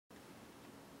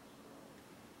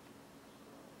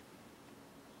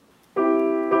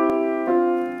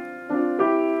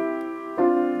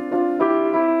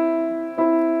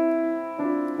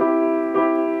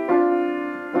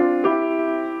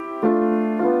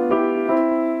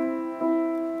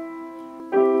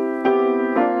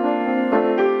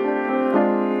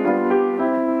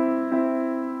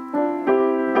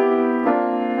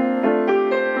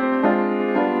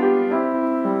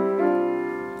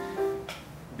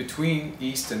between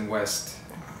East and West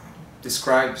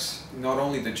describes not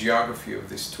only the geography of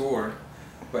this tour,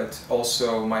 but also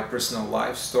my personal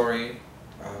life story,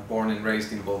 born and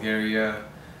raised in Bulgaria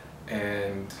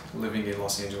and living in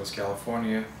Los Angeles,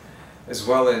 California, as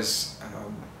well as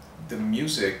the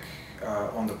music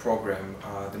on the program,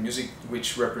 the music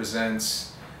which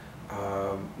represents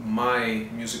my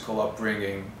musical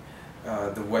upbringing,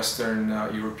 the Western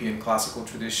European classical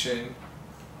tradition,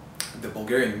 the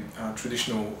Bulgarian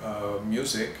traditional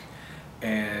music,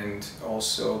 and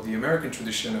also the American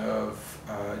tradition of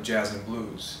jazz and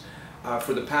blues.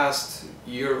 For the past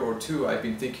year or two, I've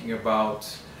been thinking about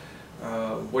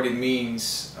what it means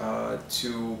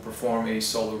to perform a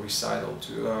solo recital,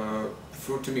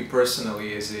 to me personally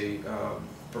as a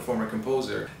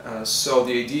performer-composer. So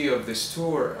the idea of this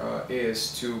tour is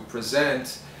to present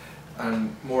a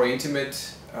more intimate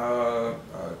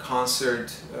concert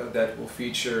that will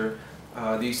feature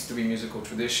these three musical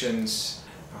traditions,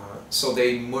 so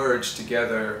they merge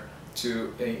together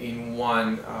in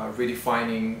one,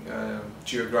 redefining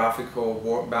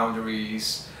geographical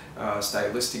boundaries,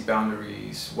 stylistic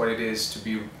boundaries, what it is to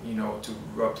be, to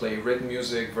play written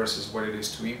music versus what it is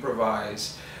to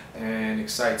improvise, and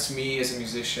excites me as a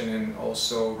musician and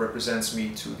also represents me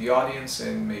to the audience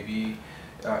and maybe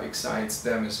excites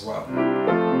them as well.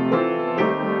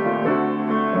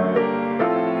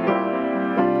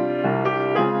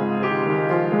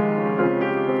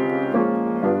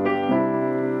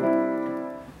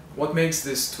 What makes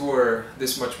this tour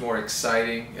this much more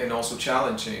exciting and also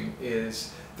challenging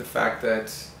is the fact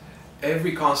that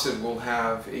every concert will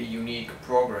have a unique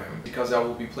program, because I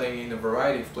will be playing in a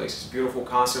variety of places: beautiful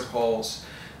concert halls,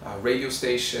 radio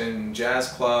station, jazz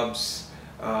clubs,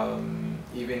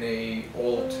 even a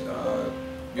old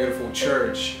beautiful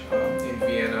church in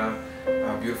Vienna,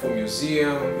 a beautiful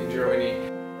museum in Germany.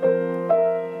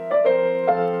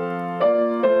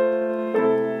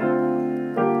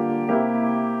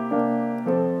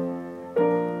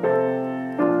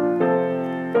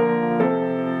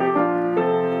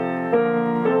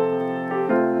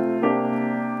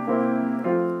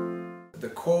 The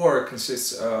core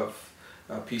consists of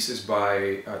pieces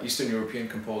by Eastern European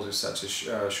composers such as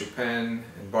Chopin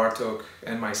and Bartók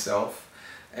and myself,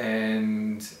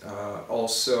 and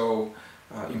also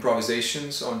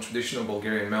improvisations on traditional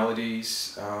Bulgarian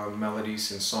melodies,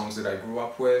 melodies and songs that I grew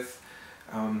up with,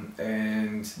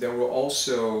 and there will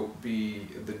also be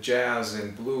the jazz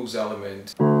and blues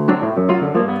element.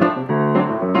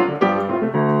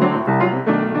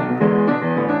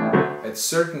 At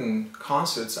certain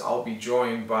concerts, I'll be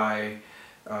joined by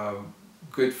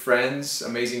good friends,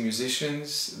 amazing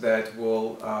musicians that will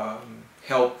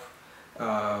help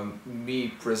me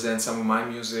present some of my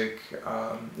music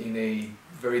in a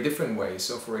very different way.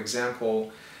 So, for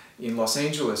example, in Los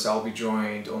Angeles, I'll be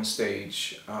joined on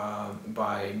stage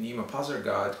by Nima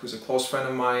Pazargad, who's a close friend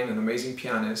of mine, an amazing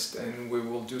pianist, and we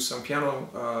will do some piano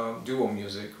duo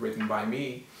music written by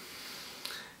me.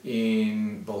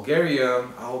 In Bulgaria,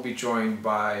 I'll be joined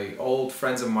by old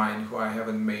friends of mine who I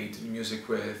haven't made music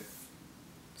with,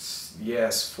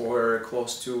 for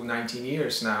close to 19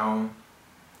 years now.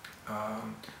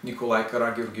 Nikolai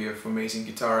Karagirgiev, amazing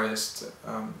guitarist,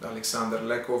 Alexander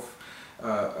Lekov,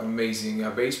 amazing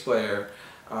bass player.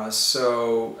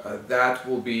 So that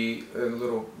will be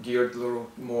geared a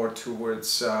little more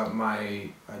towards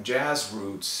my jazz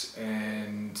roots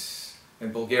and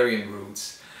Bulgarian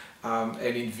roots.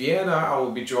 And in Vienna, I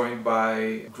will be joined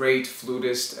by great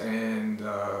flutist and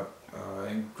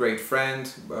great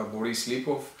friend Boris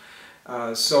Lipov.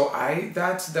 So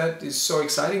that is so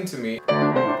exciting to me.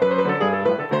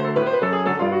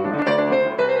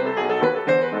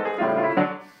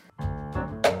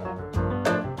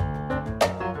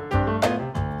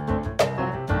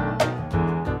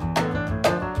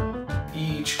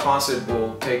 Each concert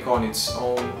will take on its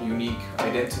own unique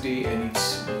identity and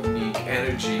its unique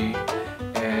energy,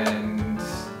 and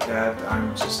that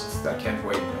I can't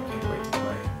wait to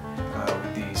play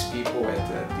with these people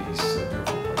at these beautiful